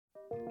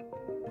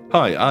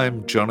Hi,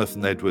 I'm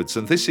Jonathan Edwards,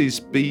 and this is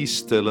Be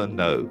Still and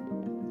Know.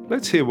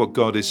 Let's hear what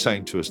God is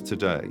saying to us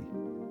today.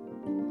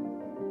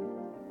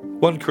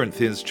 1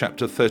 Corinthians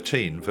chapter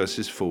 13,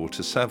 verses 4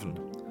 to 7.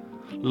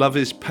 Love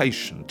is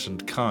patient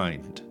and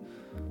kind.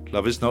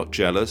 Love is not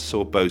jealous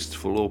or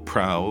boastful or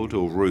proud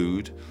or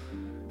rude.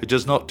 It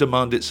does not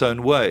demand its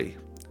own way.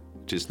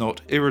 It is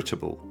not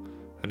irritable,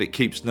 and it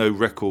keeps no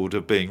record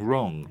of being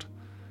wronged.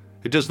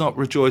 It does not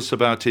rejoice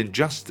about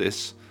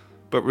injustice,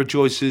 but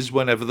rejoices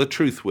whenever the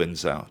truth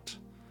wins out.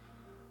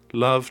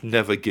 Love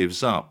never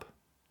gives up,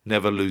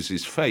 never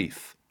loses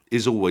faith,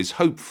 is always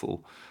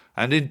hopeful,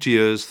 and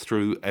endures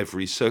through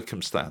every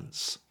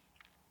circumstance.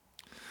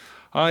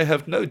 I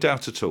have no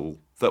doubt at all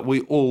that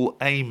we all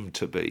aim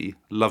to be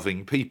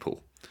loving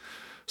people.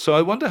 So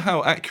I wonder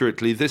how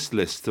accurately this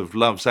list of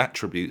love's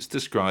attributes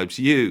describes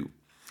you.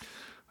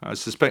 I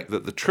suspect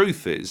that the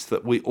truth is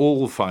that we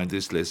all find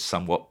this list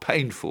somewhat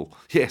painful.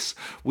 Yes,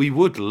 we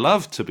would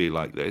love to be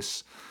like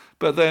this,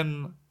 but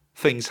then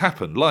things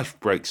happen, life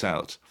breaks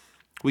out.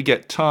 We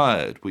get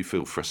tired, we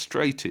feel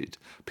frustrated,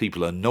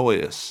 people annoy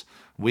us,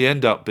 we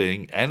end up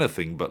being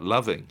anything but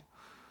loving.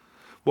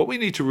 What we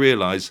need to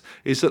realize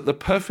is that the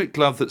perfect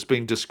love that's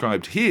being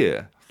described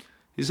here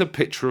is a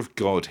picture of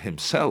God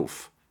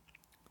himself.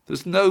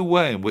 There's no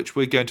way in which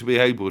we're going to be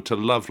able to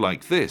love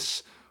like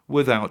this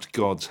without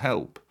God's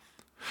help.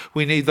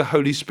 We need the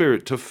Holy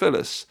Spirit to fill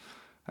us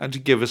and to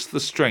give us the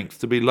strength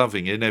to be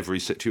loving in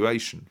every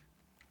situation.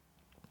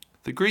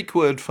 The Greek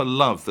word for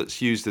love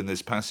that's used in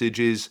this passage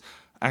is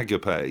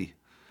agape.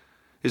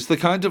 It's the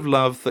kind of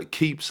love that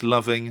keeps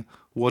loving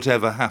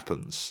whatever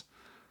happens.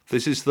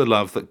 This is the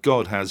love that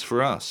God has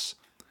for us.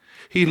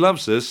 He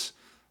loves us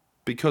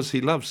because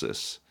he loves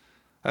us,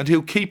 and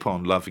he'll keep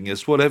on loving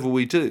us whatever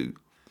we do.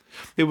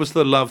 It was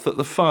the love that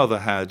the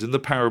father had in the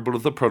parable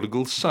of the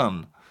prodigal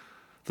son.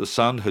 The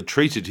son had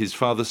treated his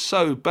father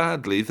so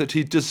badly that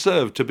he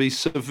deserved to be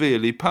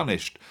severely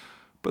punished,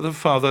 but the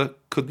father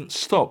couldn't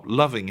stop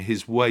loving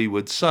his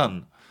wayward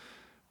son.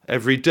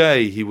 Every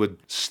day he would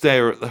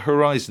stare at the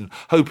horizon,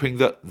 hoping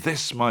that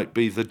this might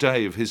be the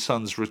day of his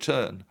son's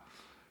return.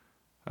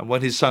 And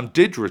when his son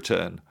did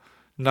return,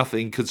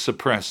 nothing could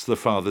suppress the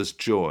father's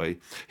joy.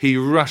 He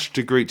rushed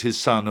to greet his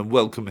son and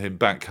welcome him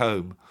back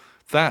home.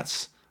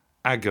 That's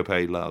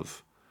agape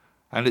love.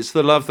 And it's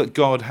the love that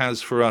God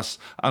has for us,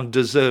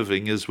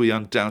 undeserving as we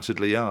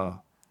undoubtedly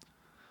are.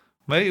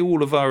 May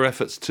all of our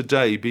efforts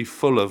today be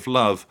full of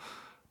love,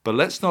 but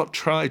let's not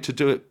try to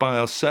do it by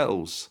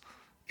ourselves.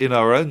 In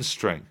our own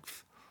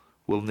strength,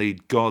 we'll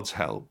need God's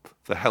help,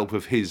 the help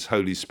of his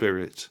Holy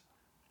Spirit.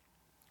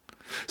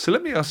 So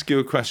let me ask you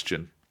a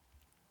question.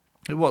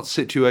 In what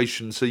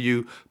situations are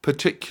you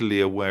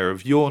particularly aware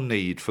of your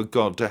need for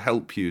God to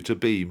help you to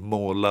be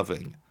more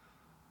loving?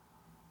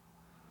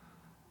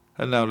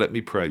 And now let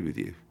me pray with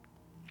you.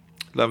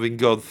 Loving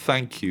God,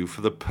 thank you for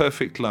the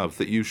perfect love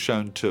that you've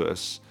shown to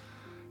us.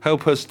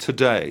 Help us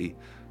today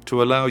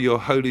to allow your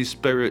Holy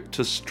Spirit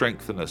to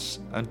strengthen us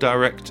and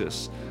direct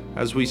us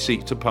as we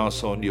seek to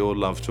pass on your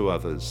love to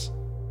others.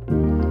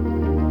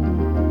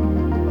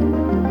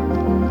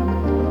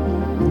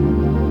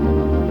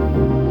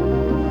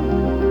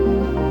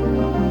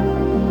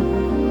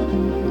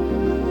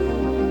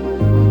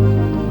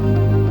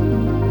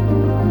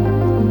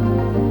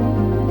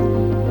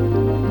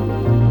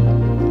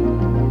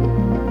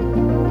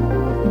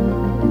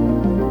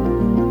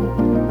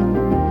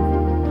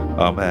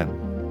 Amen.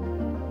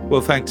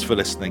 Well, thanks for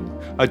listening.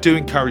 I do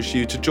encourage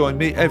you to join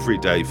me every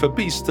day for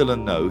Be Still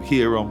and Know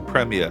here on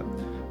Premier.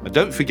 And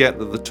don't forget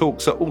that the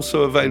talks are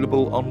also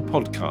available on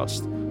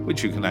podcast,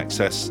 which you can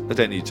access at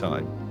any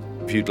time.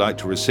 If you'd like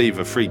to receive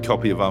a free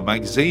copy of our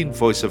magazine,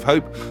 Voice of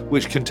Hope,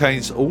 which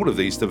contains all of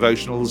these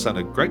devotionals and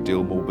a great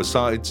deal more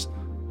besides,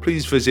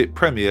 please visit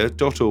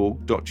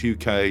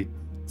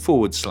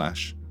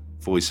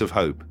premier.org.uk/Voice of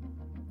Hope.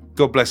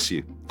 God bless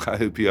you. I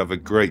hope you have a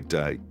great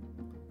day.